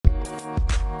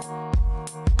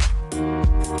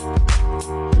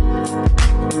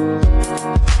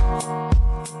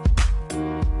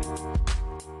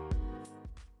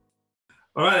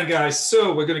Right, guys,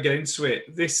 so we're going to get into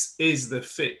it. This is the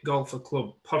Fit Golfer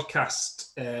Club podcast,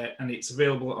 and it's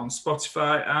available on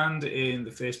Spotify and in the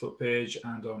Facebook page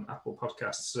and on Apple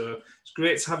Podcasts. So it's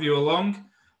great to have you along.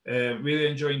 Really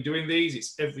enjoying doing these.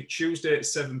 It's every Tuesday at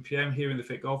 7 p.m. here in the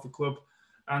Fit Golfer Club.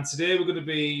 And today we're going to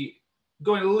be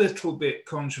going a little bit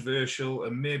controversial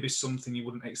and maybe something you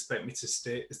wouldn't expect me to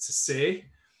say.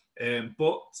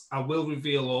 But I will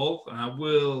reveal all, and I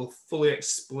will fully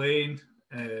explain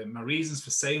my reasons for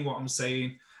saying what I'm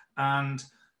saying, and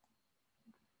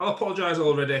I'll apologise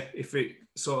already if it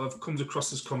sort of comes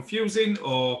across as confusing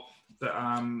or that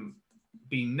I'm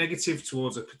being negative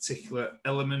towards a particular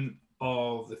element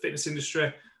of the fitness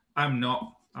industry. I'm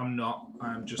not.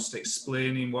 I'm just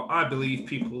explaining what I believe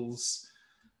people's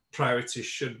priorities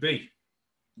should be.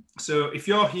 So if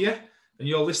you're here and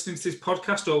you're listening to this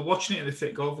podcast or watching it in the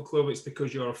Fit Golfer Club, it's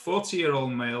because you're a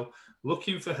 40-year-old male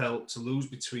looking for help to lose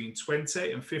between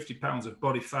 20 and 50 pounds of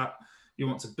body fat. You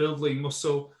want to build lean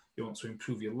muscle. You want to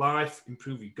improve your life,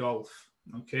 improve your golf.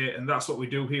 Okay, and that's what we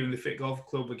do here in the Fit Golfer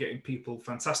Club. We're getting people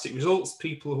fantastic results,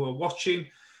 people who are watching,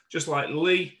 just like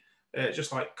Lee,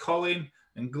 just like Colin,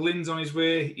 and Glyn's on his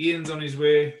way, Ian's on his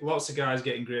way. Lots of guys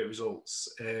getting great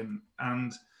results.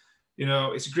 And you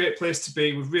know, it's a great place to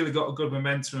be. We've really got a good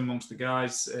momentum amongst the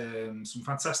guys. Some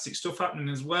fantastic stuff happening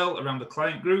as well around the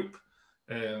client group.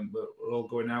 We're all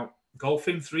going out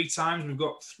golfing 3 times. We've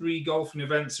got 3 golfing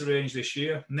events arranged this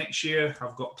year. Next year,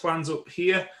 I've got plans up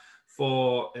here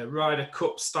for a Ryder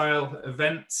Cup style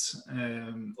event,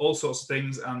 all sorts of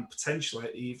things, and potentially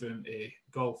even a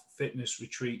golf fitness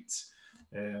retreat.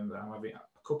 I'm having a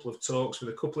couple of talks with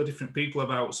a couple of different people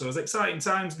about. So it's exciting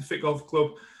times in the Fit Golf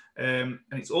Club. And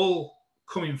it's all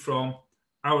coming from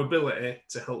our ability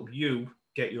to help you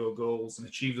get your goals and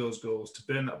achieve those goals, to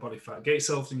burn that body fat, get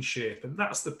yourself in shape. And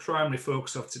that's the primary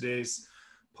focus of today's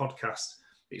podcast.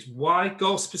 It's why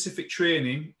golf-specific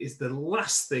training is the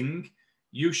last thing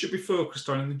you should be focused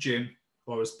on in the gym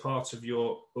or as part of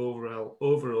your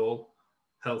overall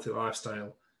healthy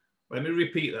lifestyle. Let me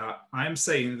repeat that. I am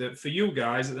saying that for you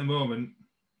guys at the moment,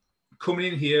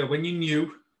 coming in here when you're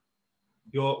new,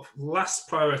 your last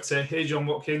priority, hey John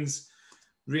Watkins,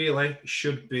 really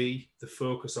should be the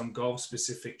focus on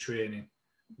golf-specific training.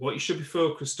 What you should be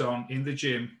focused on in the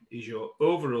gym is your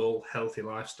overall healthy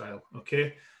lifestyle,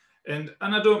 okay? And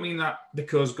I don't mean that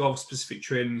because golf-specific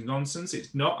training is nonsense.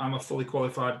 It's not. I'm a fully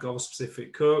qualified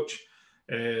golf-specific coach.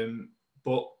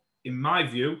 But in my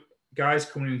view, guys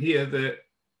coming in here that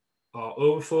are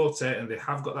over 40 and they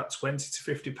have got that 20 to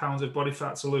 50 pounds of body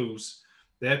fat to lose,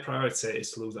 their priority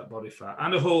is to lose that body fat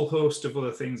and a whole host of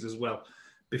other things as well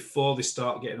before they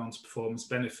start getting onto performance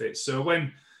benefits. So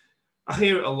when I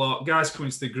hear it a lot, guys come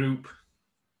into the group,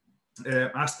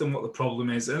 ask them what the problem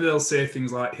is, and they'll say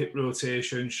things like hip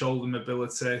rotation, shoulder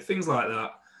mobility, things like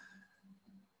that.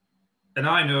 And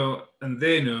I know, and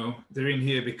they know, they're in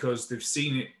here because they've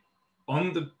seen it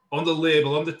on the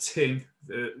label, on the tin,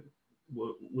 that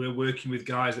we're working with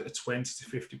guys that are 20 to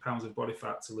 50 pounds of body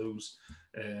fat to lose.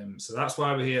 So that's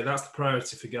why we're here. That's the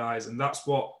priority for guys. And that's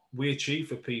what we achieve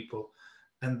for people.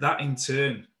 And that in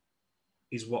turn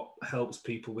is what helps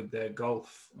people with their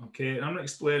golf. Okay. And I'm going to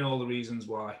explain all the reasons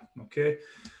why. Okay.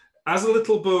 As a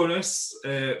little bonus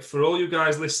for all you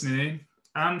guys listening in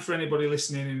and for anybody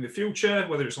listening in the future,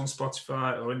 whether it's on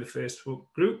Spotify or in the Facebook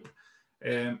group,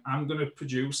 I'm going to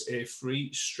produce a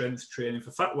free strength training for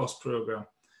fat loss program.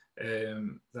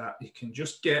 That you can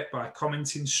just get by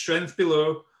commenting strength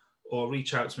below or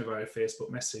reach out to me via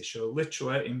Facebook message. So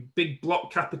literally in big block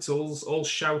capitals, all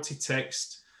shouty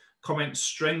text, comment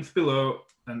strength below,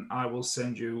 and I will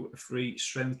send you a free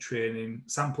strength training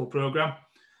sample program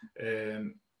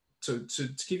to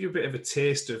give you a bit of a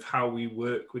taste of how we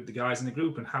work with the guys in the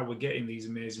group and how we're getting these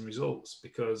amazing results.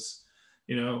 Because,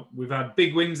 you know, we've had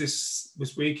big wins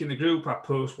this week in the group. I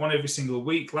post one every single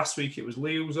week. Last week it was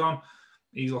Lee who was on.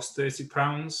 He's lost 30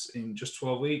 pounds in just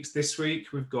 12 weeks. This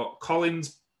week, we've got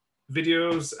Colin's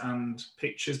videos and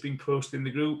pictures being posted in the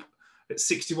group at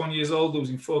 61 years old,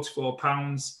 losing 44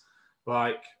 pounds.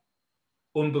 Like,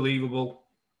 unbelievable.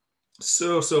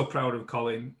 So proud of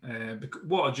Colin.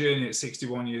 What a journey at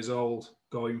 61 years old,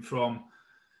 going from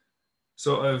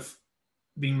sort of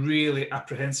being really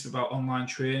apprehensive about online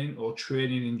training or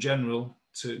training in general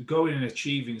to going and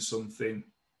achieving something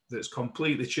that's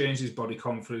completely changed his body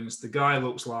confidence. The guy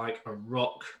looks like a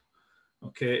rock.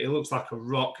 Okay, it looks like a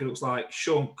rock. It looks like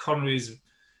Sean Connery's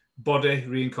body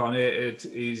reincarnated.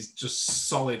 He's just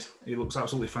solid. He looks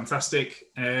absolutely fantastic.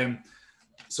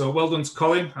 So well done to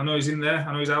Colin. I know he's in there.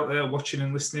 I know he's out there watching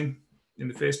and listening in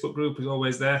the Facebook group. He's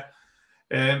always there.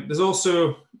 There's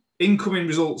also incoming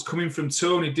results coming from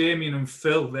Tony, Damien and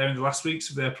Phil. They're in the last weeks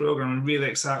of their programme. I'm really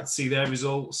excited to see their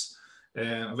results.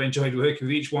 I've enjoyed working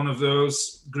with each one of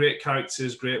those. Great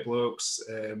characters, great blokes.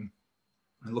 And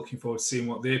looking forward to seeing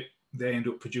what they end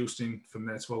up producing from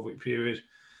their 12-week period.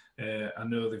 I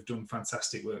know they've done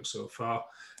fantastic work so far.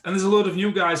 And there's a load of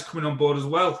new guys coming on board as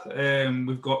well.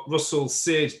 We've got Russell,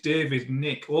 Sage, David,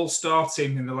 Nick, all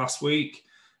starting in the last week,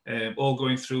 all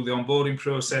going through the onboarding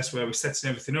process where we're setting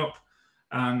everything up.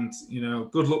 And,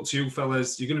 good luck to you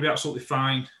fellas. You're going to be absolutely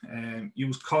fine.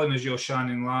 Use Colin as your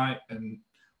shining light, and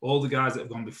all the guys that have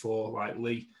gone before, like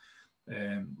Lee,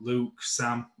 Luke,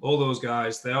 Sam, all those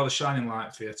guys, they are the shining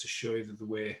light for you to show you the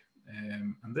way.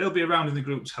 And they'll be around in the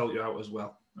group to help you out as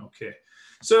well. Okay.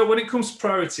 So when it comes to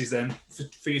priorities then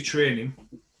for your training,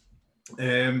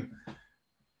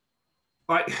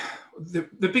 like the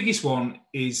biggest one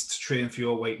is to train for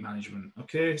your weight management.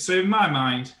 Okay. So in my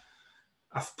mind,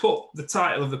 I've put the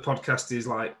title of the podcast is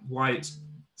like why it's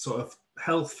sort of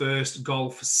health first,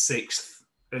 golf sixth.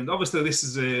 And obviously this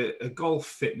is a golf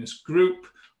fitness group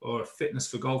or a fitness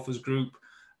for golfers group.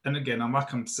 And again,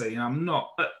 I'm saying, I'm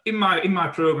not in my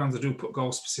programs. I do put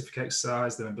goal specific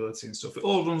exercise, their ability and stuff. It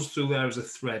all runs through there as a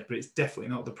thread, but it's definitely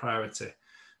not the priority.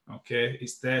 Okay,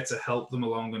 it's there to help them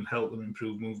along and help them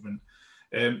improve movement.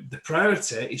 The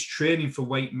priority is training for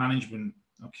weight management.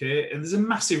 Okay, and there's a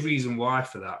massive reason why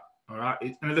for that. All right,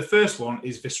 and the first one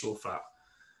is visceral fat.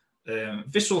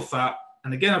 Visceral fat,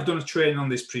 and again, I've done a training on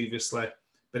this previously,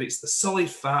 but it's the solid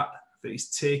fat that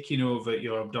is taking over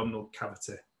your abdominal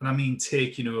cavity. And I mean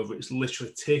taking over. It's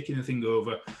literally taking the thing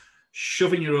over,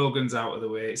 shoving your organs out of the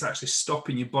way. It's actually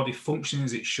stopping your body functioning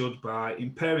as it should by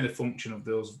impairing the function of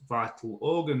those vital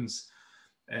organs.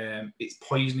 It's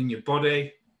poisoning your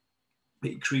body.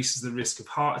 It increases the risk of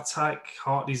heart attack,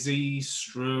 heart disease,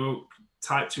 stroke,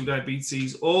 type 2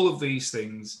 diabetes, all of these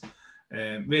things.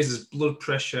 Raises blood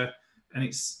pressure, and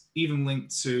it's even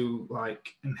linked to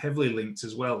and heavily linked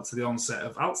as well to the onset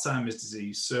of Alzheimer's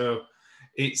disease. So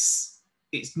it's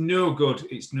no good.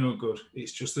 It's no good.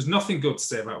 It's just, there's nothing good to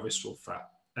say about visceral fat.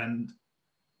 And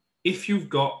if you've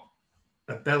got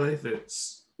a belly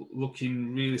that's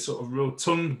looking really sort of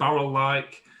rotund,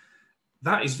 barrel-like,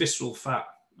 that is visceral fat,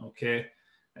 okay?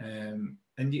 And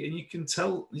you can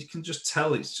tell, you can just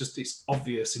tell it's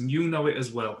obvious, and you know it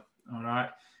as well, all right?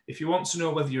 If you want to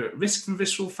know whether you're at risk from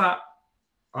visceral fat,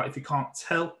 or if you can't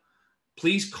tell,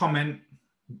 please comment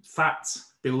fat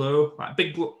below, like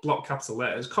big block capital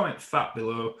letters, comment fat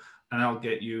below, and I'll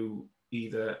get you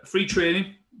either free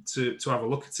training to have a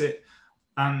look at it,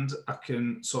 and I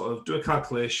can sort of do a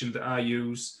calculation that I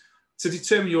use to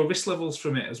determine your risk levels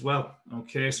from it as well.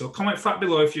 Okay, so comment fat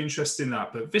below if you're interested in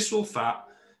that. But visceral fat,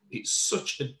 it's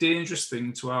such a dangerous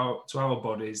thing to our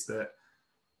bodies that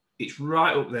it's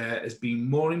right up there as being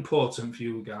more important for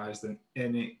you guys than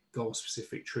any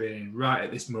goal-specific training right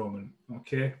at this moment,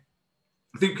 okay?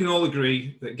 I think we can all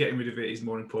agree that getting rid of it is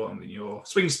more important than your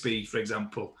swing speed, for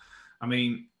example. I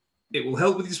mean, it will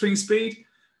help with your swing speed,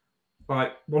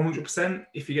 like 100%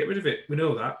 if you get rid of it. We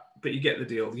know that, but you get the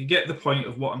deal. You get the point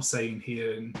of what I'm saying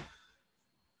here. And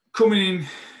coming in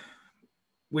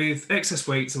with excess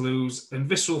weight to lose and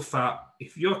visceral fat,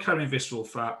 if you're carrying visceral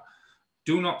fat,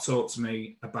 do not talk to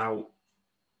me about,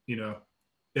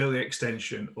 early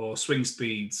extension or swing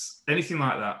speeds, anything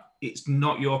like that. It's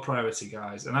not your priority,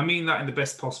 guys. And I mean that in the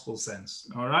best possible sense,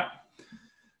 all right?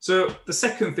 So the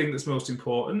second thing that's most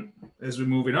important as we're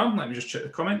moving on, let me just check the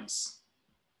comments.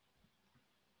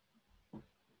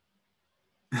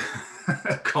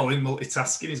 Colin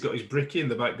multitasking, he's got his bricky in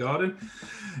the back garden.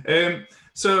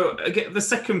 So again, the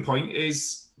second point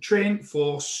is train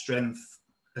for strength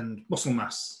and muscle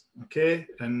mass, okay?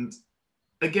 And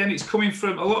again, it's coming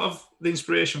from a lot of the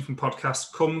inspiration from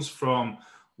podcasts comes from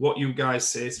what you guys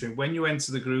say to me when you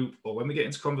enter the group or when we get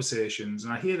into conversations.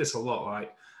 And I hear this a lot,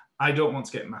 like, I don't want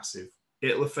to get massive.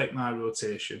 It'll affect my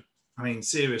rotation. I mean,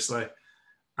 seriously,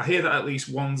 I hear that at least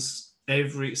once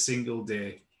every single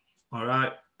day, all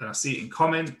right? And I see it in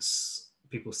comments.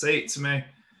 People say it to me.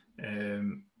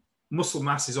 Muscle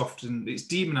mass is often, it's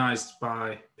demonized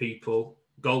by people,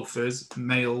 golfers,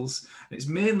 males. It's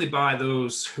mainly by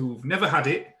those who've never had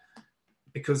it,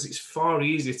 because it's far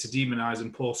easier to demonize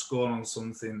and pour scorn on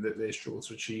something that they struggle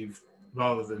to achieve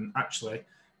rather than actually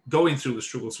going through the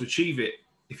struggle to achieve it,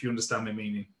 if you understand my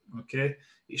meaning, okay?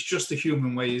 It's just the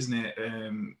human way, isn't it?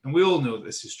 And we all know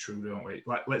this is true, don't we?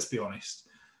 Like, let's be honest.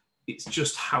 It's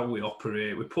just how we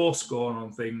operate. We pour scorn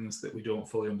on things that we don't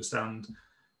fully understand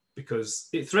because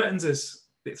it threatens us.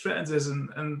 It threatens us,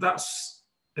 and that's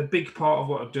a big part of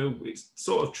what I do. It's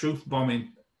sort of truth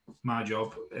bombing, my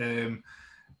job.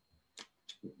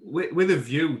 with a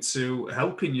view to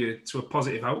helping you to a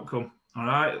positive outcome. All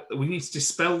right, we need to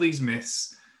dispel these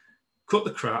myths, cut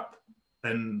the crap,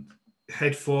 and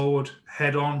head forward,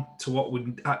 head on to what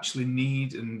we actually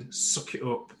need, and suck it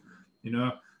up. You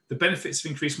know, the benefits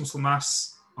of increased muscle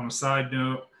mass. On a side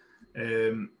note,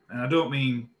 and I don't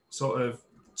mean sort of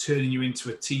turning you into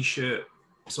a t-shirt,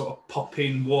 sort of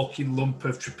popping, walking lump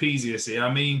of trapezius here.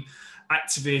 I mean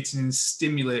activating and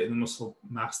stimulating the muscle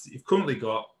mass that you've currently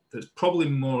got that's probably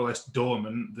more or less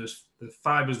dormant. There's the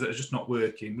fibers that are just not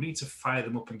working. We need to fire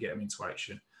them up and get them into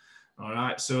action. All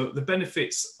right. So the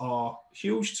benefits are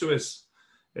huge to us.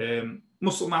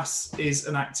 Muscle mass is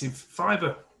an active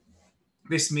fiber.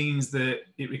 This means that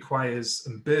it requires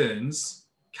and burns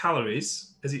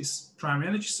calories as its primary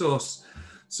energy source.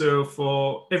 So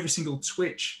for every single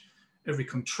twitch, every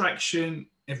contraction,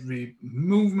 every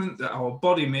movement that our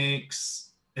body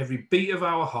makes, every beat of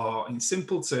our heart, in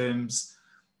simple terms,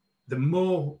 the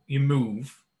more you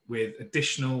move with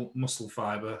additional muscle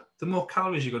fiber, the more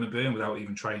calories you're going to burn without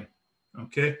even trying.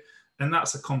 Okay. And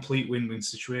that's a complete win-win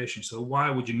situation. So why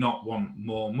would you not want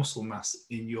more muscle mass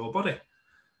in your body?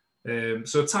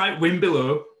 So type win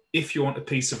below if you want a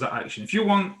piece of that action. If you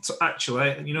want to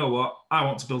actually, you know what, I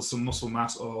want to build some muscle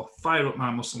mass or fire up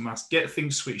my muscle mass, get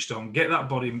things switched on, get that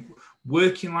body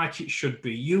working like it should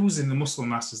be, using the muscle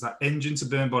mass as that engine to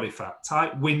burn body fat,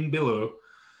 type win below,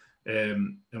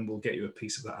 and we'll get you a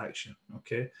piece of that action.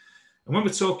 Okay. And when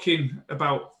we're talking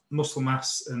about muscle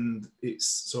mass and its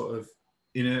sort of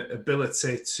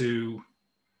ability to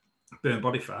burn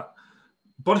body fat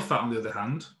on the other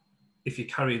hand, if you're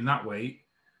carrying that weight,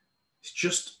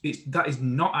 that is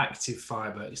not active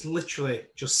fiber. It's literally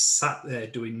just sat there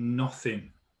doing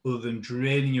nothing other than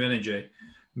draining your energy,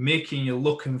 making you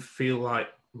look and feel like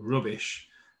rubbish,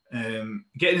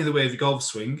 getting in the way of the golf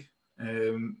swing.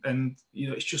 And, you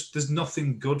know, it's just, there's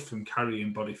nothing good from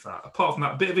carrying body fat, apart from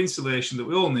that bit of insulation that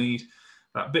we all need,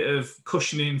 that bit of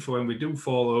cushioning for when we do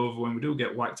fall over, when we do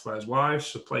get whacked by his wife,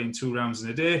 so playing 2 rounds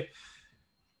in a day.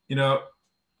 You know,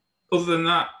 other than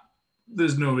that,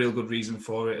 there's no real good reason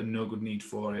for it and no good need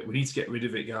for it. We need to get rid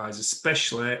of it, guys,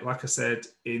 especially, like I said,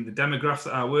 in the demographic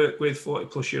that I work with,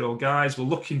 40-plus-year-old guys. We're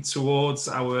looking towards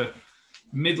our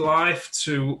midlife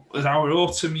to our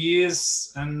autumn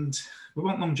years, and we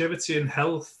want longevity and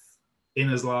health in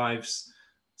our lives.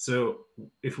 So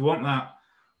if we want that,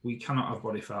 we cannot have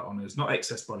body fat on us, not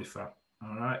excess body fat,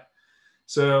 all right?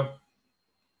 So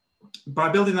by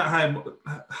building that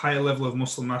higher level of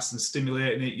muscle mass and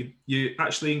stimulating it, you're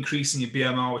actually increasing your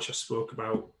BMR, which I spoke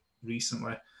about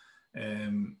recently.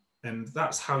 And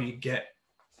that's how you get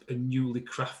a newly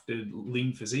crafted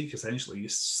lean physique, essentially. You're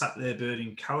sat there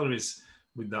burning calories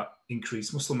with that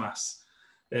increased muscle mass.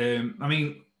 I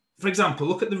mean, for example,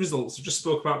 look at the results. I just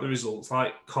spoke about the results,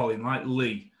 like Colin, like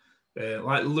Lee,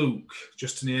 like Luke,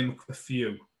 just to name a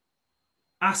few.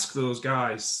 Ask those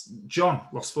guys. John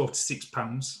lost 46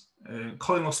 pounds.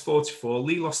 Colin lost 44.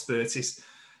 Lee lost 30.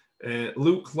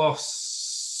 Luke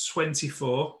lost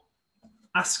 24.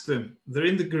 Ask them. They're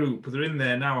in the group. They're in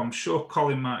there now. I'm sure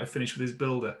Colin might have finished with his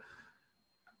builder.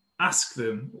 Ask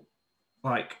them,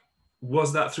 like,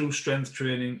 was that through strength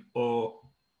training or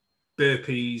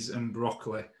burpees and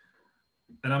broccoli?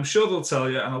 And I'm sure they'll tell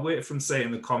you, and I'll wait for them to say it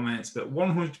in the comments, but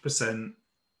 100%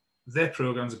 their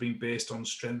programs have been based on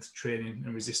strength training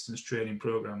and resistance training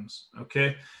programs.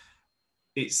 Okay.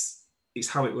 It's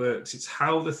how it works. It's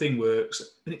how the thing works.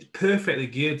 And it's perfectly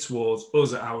geared towards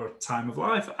us at our time of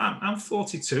life. I'm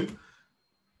 42.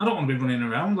 I don't want to be running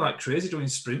around like crazy doing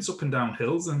sprints up and down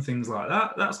hills and things like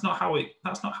that. That's not how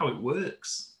it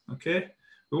works. Okay.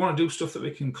 We want to do stuff that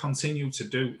we can continue to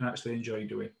do and actually enjoy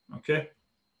doing. Okay.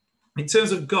 In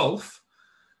terms of golf,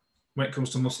 when it comes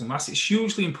to muscle mass, it's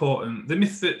hugely important. The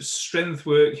myth that strength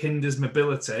work hinders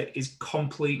mobility is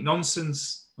complete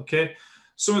nonsense. Okay.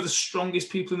 Some of the strongest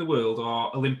people in the world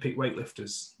are Olympic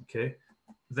weightlifters, okay?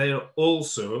 They are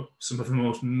also some of the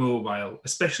most mobile,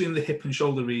 especially in the hip and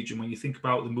shoulder region. When you think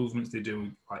about the movements they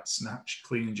do, like snatch,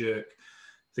 clean and jerk,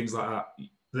 things like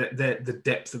that, the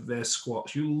depth of their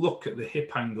squats. You look at the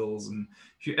hip angles, and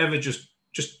if you ever just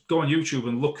go on YouTube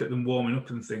and look at them warming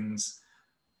up and things,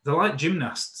 they're like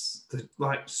gymnasts. They're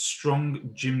like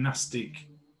strong gymnastic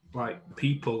like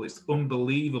people. It's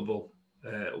unbelievable.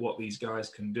 What these guys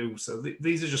can do. So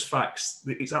these are just facts.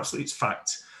 It's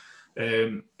fact.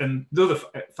 And the other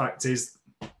fact is,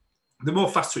 the more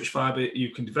fast twitch fiber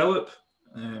you can develop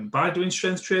by doing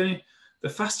strength training, the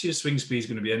faster your swing speed is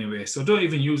going to be anyway. So don't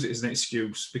even use it as an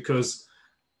excuse, because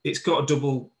it's got a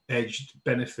double-edged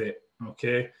benefit.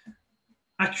 Okay.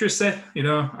 Accuracy, you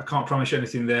know, I can't promise you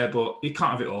anything there, but you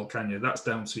can't have it all, can you? That's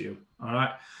down to you. All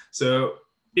right. So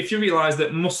if you realise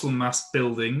that muscle mass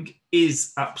building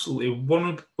is absolutely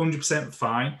 100%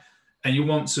 fine, and you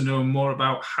want to know more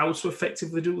about how to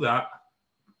effectively do that,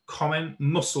 comment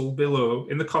muscle below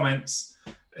in the comments.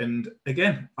 And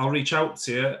again, I'll reach out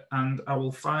to you and I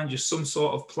will find you some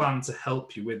sort of plan to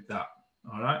help you with that.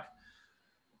 All right.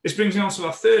 This brings me on to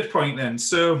our third point then.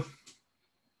 So,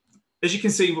 as you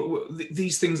can see,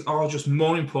 these things are just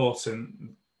more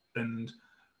important and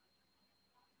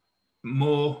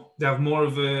they have more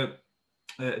of a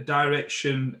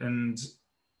direction and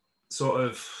sort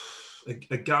of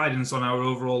a guidance on our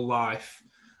overall life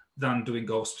than doing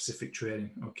golf specific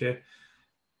training. Okay.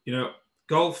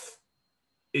 Golf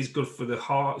is good for the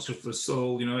heart, it's good for the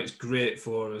soul, it's great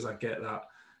for us. I get that.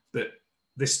 But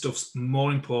this stuff's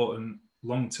more important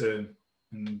long term.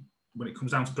 And when it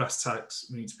comes down to brass tacks,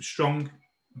 we need to be strong,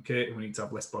 okay, and we need to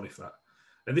have less body fat.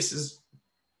 And this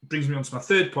brings me on to my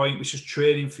third point, which is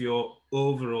training for your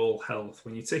overall health.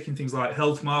 When you're taking things like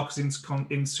health markers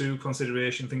into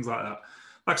consideration, things like that.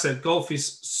 Like I said, golf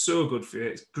is so good for you.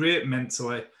 It's great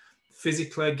mentally,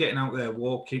 physically, getting out there,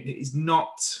 walking. It is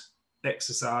not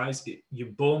exercise. You're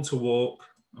born to walk,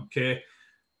 okay?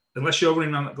 Unless you're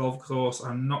running around that golf course,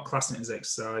 I'm not classing it as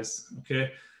exercise,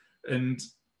 okay? And,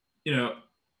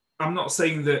 I'm not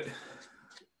saying that,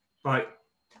 like,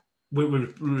 we're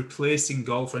replacing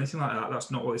golf or anything like that.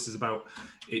 That's not what this is about.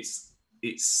 It's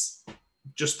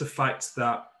just the fact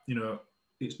that,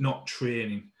 it's not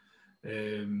training.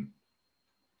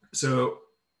 So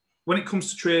when it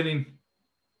comes to training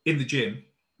in the gym,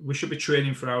 we should be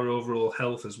training for our overall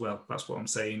health as well. That's what I'm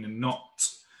saying, and not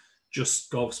just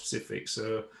golf specific.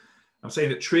 So I'm saying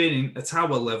that training at our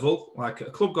level, like at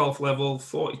a club golf level,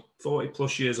 40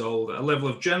 plus years old, at a level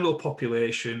of general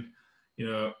population,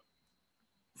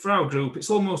 for our group, it's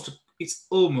almost, I'm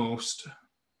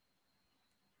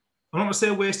not going to say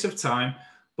a waste of time,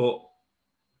 but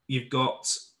you've got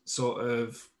sort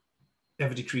of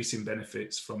ever decreasing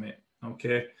benefits from it,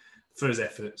 okay, for his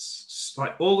efforts.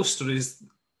 Like all the studies,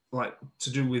 like to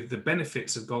do with the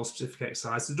benefits of golf-specific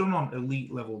exercise, they're done on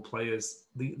elite level players.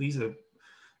 These are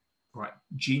like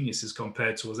geniuses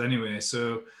compared to us anyway.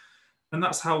 So, and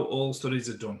that's how all studies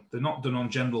are done. They're not done on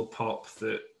general pop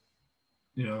that,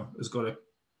 has got a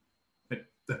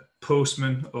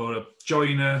postman or a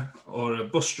joiner or a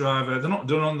bus driver. They're not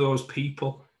done on those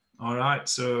people. All right.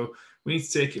 So we need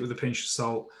to take it with a pinch of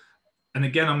salt. And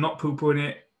again, I'm not poo-pooing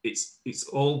it. It's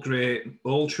all great.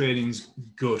 All training's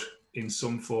good in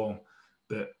some form.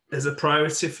 But as a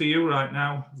priority for you right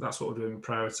now, that's what we're doing. We're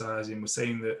prioritizing. We're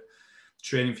saying that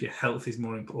training for your health is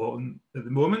more important at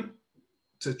the moment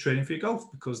to training for your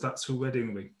golf, because that's who we're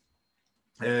dealing with.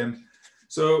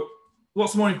 So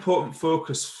what's the more important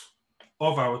focus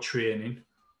of our training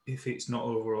if it's not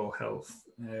overall health?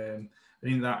 And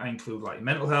in that, I include like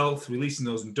mental health, releasing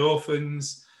those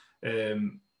endorphins,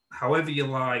 however you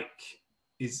like.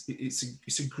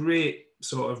 It's a great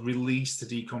sort of release to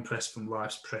decompress from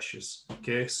life's pressures.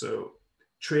 Okay, so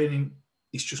training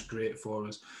is just great for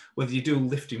us. Whether you do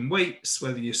lifting weights,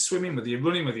 whether you're swimming, whether you're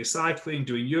running, whether you're cycling,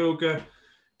 doing yoga,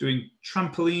 doing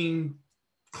trampoline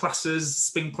classes,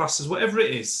 spin classes, whatever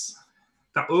it is,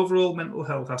 that overall mental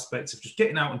health aspect of just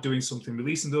getting out and doing something,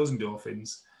 releasing those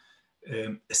endorphins,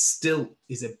 still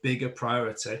is a bigger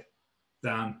priority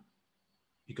than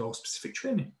your goal-specific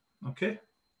training. Okay.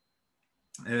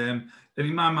 And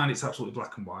in my mind, it's absolutely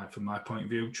black and white from my point of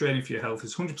view. Training for your health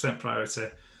is 100% priority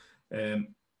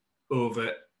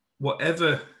over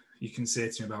whatever you can say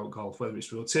to me about golf, whether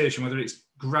it's rotation, whether it's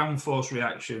ground force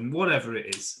reaction, whatever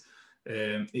it is.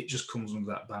 It just comes under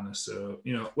that banner. So,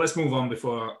 let's move on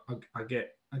before I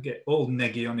get all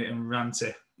neggy on it and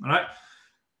ranty. All right.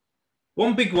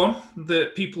 One big one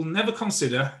that people never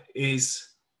consider is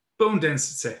bone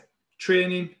density.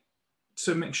 Training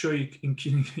to make sure you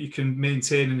can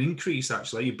maintain and increase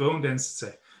actually your bone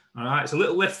density. All right. It's a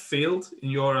little left field in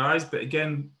your eyes, but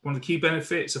again, one of the key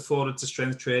benefits afforded to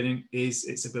strength training is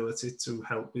its ability to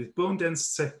help with bone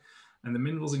density and the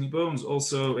minerals in your bones.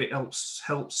 Also, it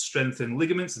helps strengthen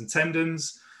ligaments and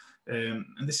tendons. And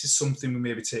this is something we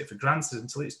maybe take for granted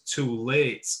until it's too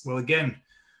late. Well, again,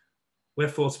 we're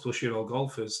 40-plus-year-old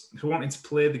golfers. If we're wanting to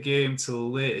play the game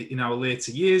till late in our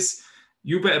later years,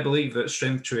 you better believe that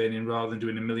strength training, rather than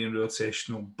doing a million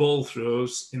rotational ball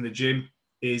throws in the gym,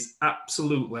 is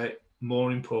absolutely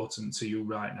more important to you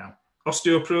right now.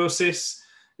 Osteoporosis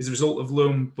is a result of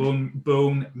low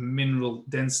bone mineral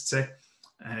density.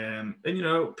 And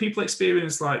people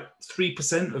experience like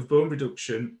 3% of bone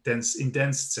reduction in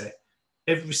density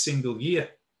every single year.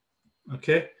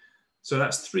 Okay, so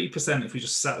that's 3% if we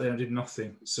just sat there and did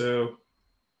nothing. So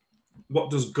what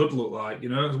does good look like? You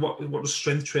know, what does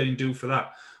strength training do for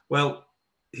that? Well,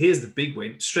 here's the big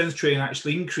win. Strength training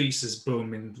actually increases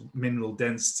bone mineral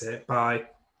density by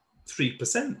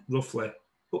 3%, roughly,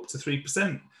 up to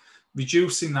 3%,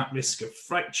 reducing that risk of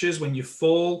fractures when you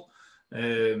fall.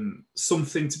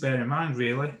 Something to bear in mind,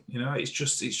 really. You know, it's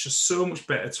just so much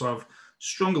better to have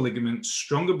stronger ligaments,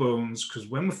 stronger bones, because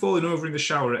when we're falling over in the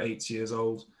shower at 80 years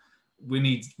old, we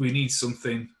need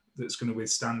something that's going to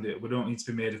withstand it. We don't need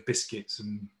to be made of biscuits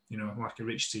and, you know, like a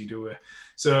rich tea, do we?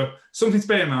 So something to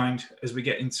bear in mind as we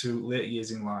get into later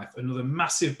years in life. Another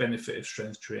massive benefit of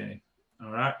strength training.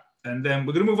 All right. And then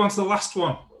we're going to move on to the last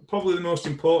one, probably the most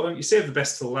important. You save the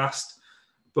best to last,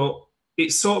 but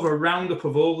it's sort of a roundup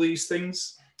of all these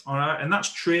things. All right. And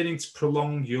that's training to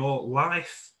prolong your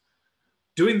life.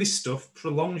 Doing this stuff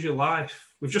prolongs your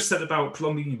life. We've just said about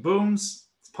prolonging your bones.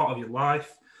 It's part of your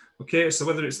life. Okay, so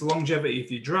whether it's the longevity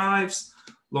of your drives,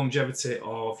 longevity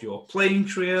of your playing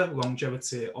career,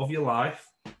 longevity of your life,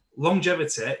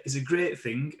 longevity is a great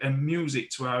thing and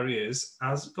music to our ears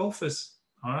as golfers,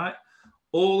 all right?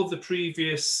 All of the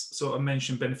previous sort of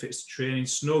mentioned benefits to training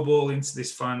snowball into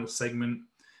this final segment.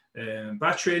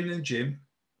 By training in the gym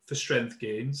for strength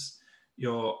gains,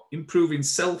 you're improving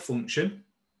cell function,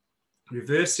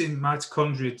 reversing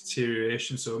mitochondria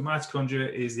deterioration. So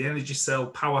mitochondria is the energy cell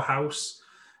powerhouse,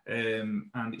 and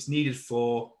it's needed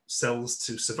for cells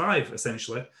to survive,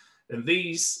 essentially. And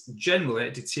these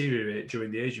generally deteriorate during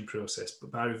the aging process.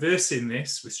 But by reversing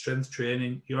this with strength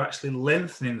training, you're actually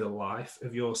lengthening the life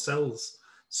of your cells.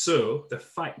 So the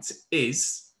fact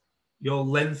is, you're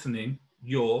lengthening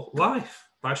your life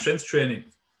by strength training.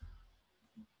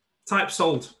 Type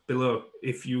sold below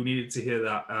if you needed to hear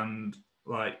that, and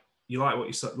you like what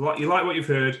you've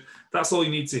heard. That's all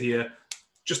you need to hear.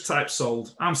 Just type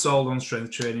sold. I'm sold on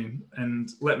strength training, and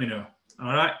let me know.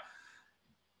 All right.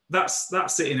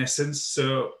 That's it in essence.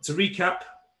 So to recap,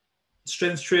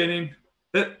 strength training,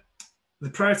 the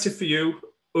priority for you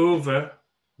over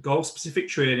goal-specific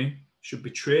training should be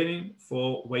training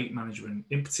for weight management,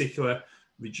 in particular,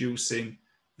 reducing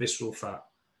visceral fat.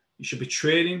 You should be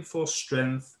training for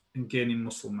strength and gaining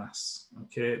muscle mass.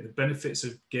 Okay. The benefits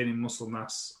of gaining muscle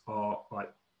mass are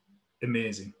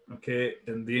amazing, okay,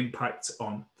 and the impact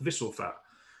on the visceral fat.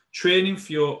 Training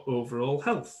for your overall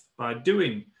health. By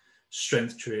doing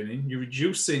strength training, you're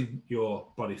reducing your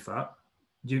body fat,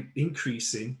 you're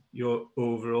increasing your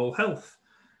overall health,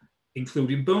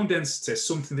 including bone density,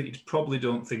 something that you probably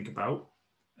don't think about.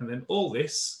 And then all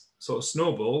this sort of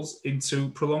snowballs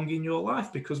into prolonging your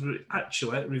life because we're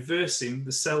actually reversing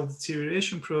the cell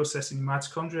deterioration process in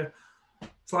mitochondria.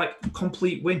 It's like a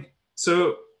complete win.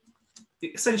 So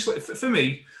essentially, for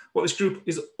me, what this group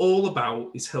is all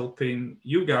about is helping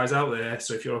you guys out there.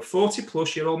 So if you're a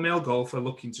 40-plus-year-old male golfer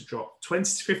looking to drop 20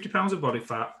 to 50 pounds of body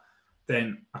fat,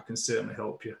 then I can certainly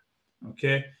help you.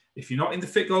 Okay. If you're not in the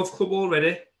Fit Golf Club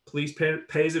already, please pay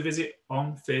us a visit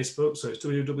on Facebook. So it's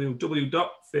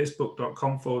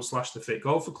www.facebook.com/the Fit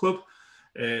Golfer Club.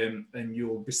 And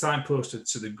you'll be signposted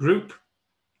to the group.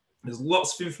 There's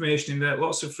lots of information in there,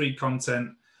 lots of free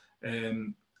content.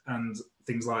 And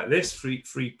things like this, free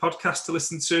podcast to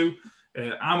listen to.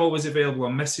 I'm always available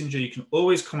on Messenger. You can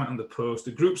always comment on the post.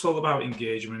 The group's all about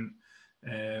engagement.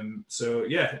 So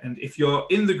yeah, and if you're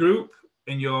in the group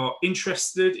and you're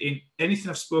interested in anything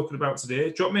I've spoken about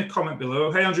today, drop me a comment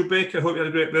below. Hey, Andrew Baker, hope you had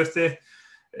a great birthday.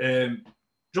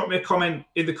 Drop me a comment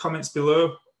in the comments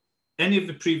below. Any of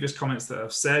the previous comments that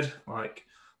I've said, like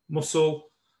muscle,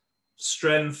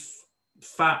 strength,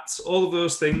 fat, all of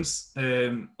those things,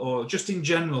 or just in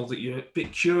general that you're a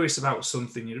bit curious about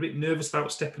something, you're a bit nervous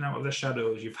about stepping out of the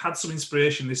shadows, you've had some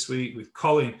inspiration this week with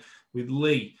Colin, with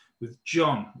Lee, with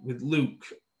John, with Luke,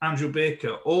 Andrew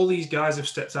Baker, all these guys have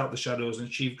stepped out of the shadows and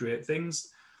achieved great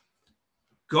things,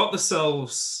 got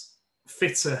themselves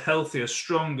fitter, healthier,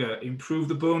 stronger, improved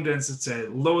the bone density,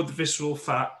 lowered the visceral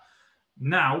fat.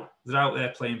 Now they're out there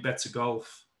playing better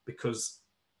golf because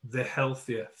they're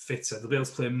healthier, fitter. They'll be able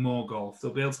to play more golf.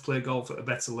 They'll be able to play golf at a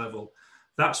better level.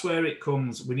 That's where it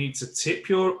comes. We need to tip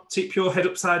your head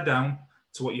upside down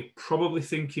to what you're probably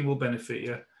thinking will benefit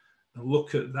you and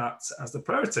look at that as the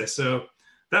priority. So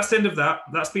that's the end of that.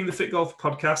 That's been the Fit Golfer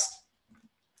Podcast,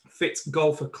 Fit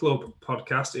Golfer Club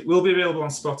Podcast. It will be available on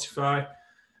Spotify.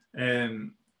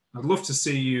 I'd love to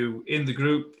see you in the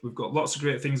group. We've got lots of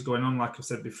great things going on, like I've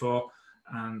said before.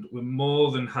 And we're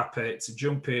more than happy to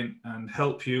jump in and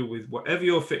help you with whatever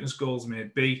your fitness goals may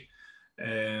be.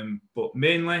 But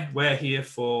mainly, we're here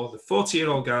for the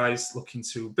 40-year-old guys looking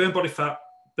to burn body fat,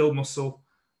 build muscle,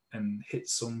 and hit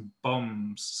some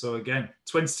bombs. So again,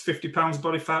 20 to 50 pounds of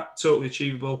body fat, totally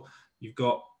achievable. You've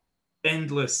got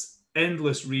endless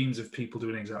endless reams of people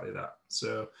doing exactly that.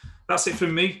 So that's it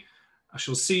from me. I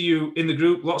shall see you in the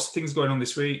group. Lots of things going on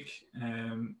this week.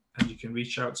 And you can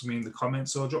reach out to me in the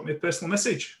comments or drop me a personal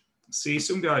message. See you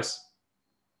soon, guys.